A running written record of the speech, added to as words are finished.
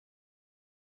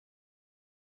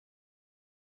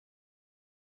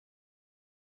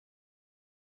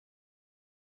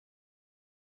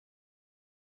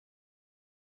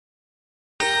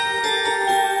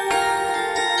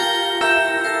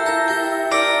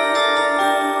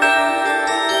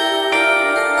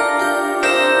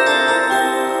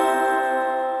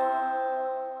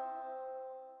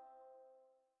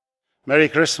Merry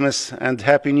Christmas and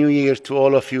Happy New Year to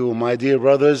all of you, my dear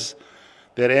brothers,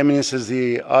 their eminences,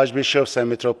 the archbishops and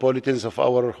metropolitans of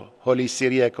our Holy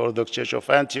Syriac Orthodox Church of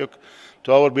Antioch,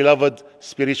 to our beloved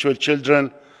spiritual children,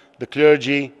 the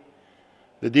clergy,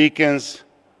 the deacons,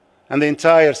 and the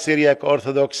entire Syriac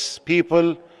Orthodox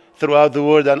people throughout the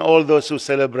world, and all those who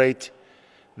celebrate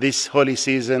this holy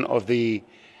season of the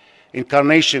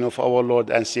incarnation of our Lord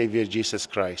and Savior Jesus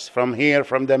Christ. From here,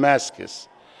 from Damascus,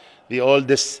 the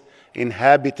oldest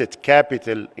inhabited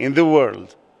capital in the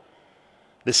world,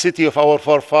 the city of our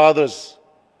forefathers,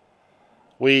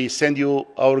 we send you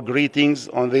our greetings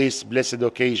on this blessed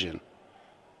occasion.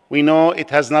 We know it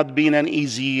has not been an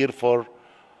easy year for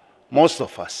most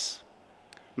of us.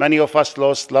 Many of us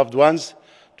lost loved ones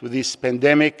to this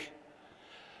pandemic.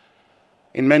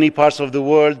 In many parts of the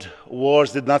world,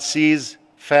 wars did not cease,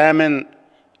 famine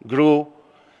grew,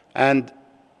 and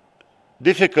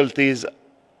difficulties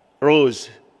rose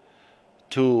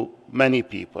to many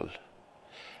people.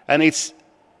 And it's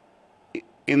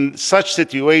in such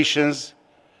situations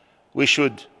we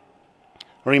should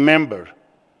remember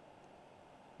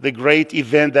the great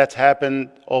event that happened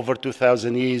over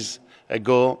 2,000 years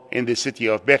ago in the city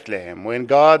of Bethlehem, when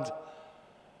God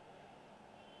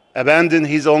abandoned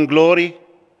his own glory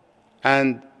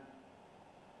and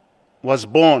was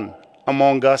born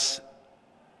among us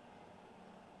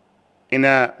in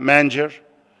a manger.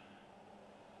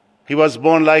 He was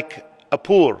born like a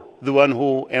poor, the one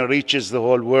who enriches the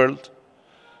whole world.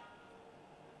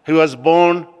 He was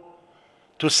born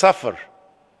to suffer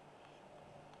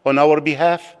on our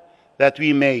behalf, that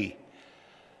we may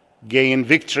gain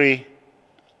victory,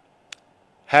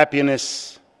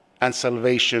 happiness, and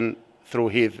salvation through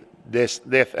his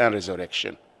death and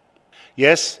resurrection.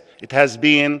 Yes, it has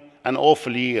been an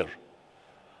awful year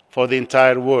for the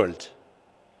entire world,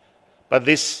 but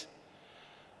this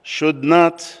should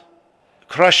not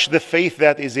crush the faith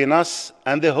that is in us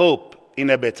and the hope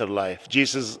in a better life.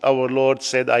 Jesus, our Lord,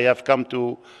 said, I have come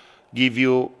to give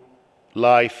you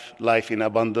life, life in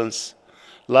abundance,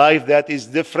 life that is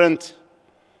different.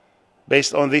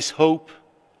 Based on this hope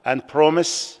and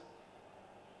promise,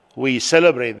 we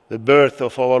celebrate the birth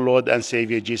of our Lord and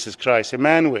Savior Jesus Christ.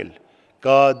 Emmanuel,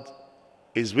 God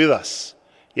is with us.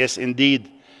 Yes,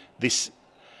 indeed, this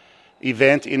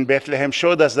event in Bethlehem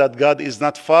showed us that God is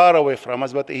not far away from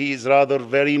us, but he is rather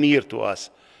very near to us.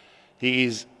 He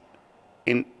is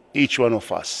in each one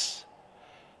of us.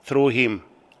 Through him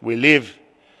we live,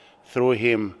 through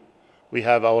him we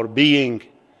have our being,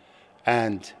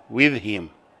 and with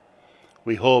him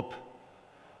we hope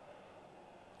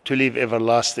to live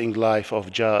everlasting life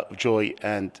of joy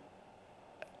and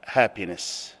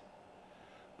happiness.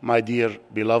 My dear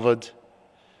beloved,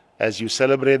 as you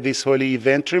celebrate this holy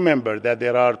event, remember that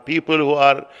there are people who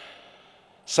are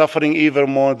suffering even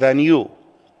more than you.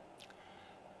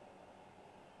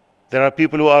 There are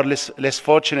people who are less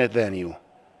fortunate than you,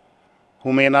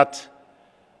 who may not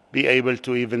be able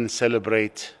to even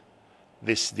celebrate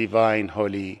this divine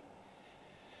holy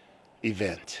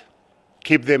event.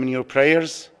 Keep them in your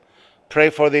prayers. Pray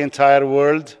for the entire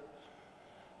world.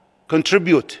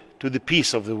 Contribute to the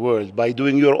peace of the world by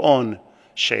doing your own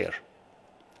share.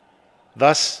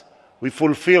 Thus, we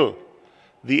fulfill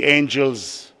the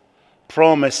angels'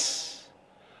 promise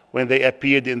when they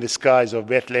appeared in the skies of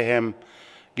Bethlehem,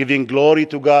 giving glory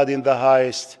to God in the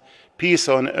highest, peace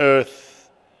on earth,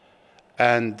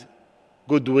 and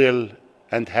goodwill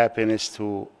and happiness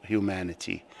to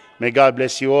humanity. May God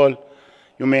bless you all.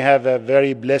 You may have a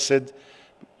very blessed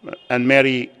and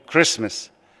Merry Christmas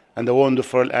and a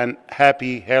wonderful and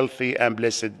happy, healthy, and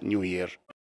blessed New Year.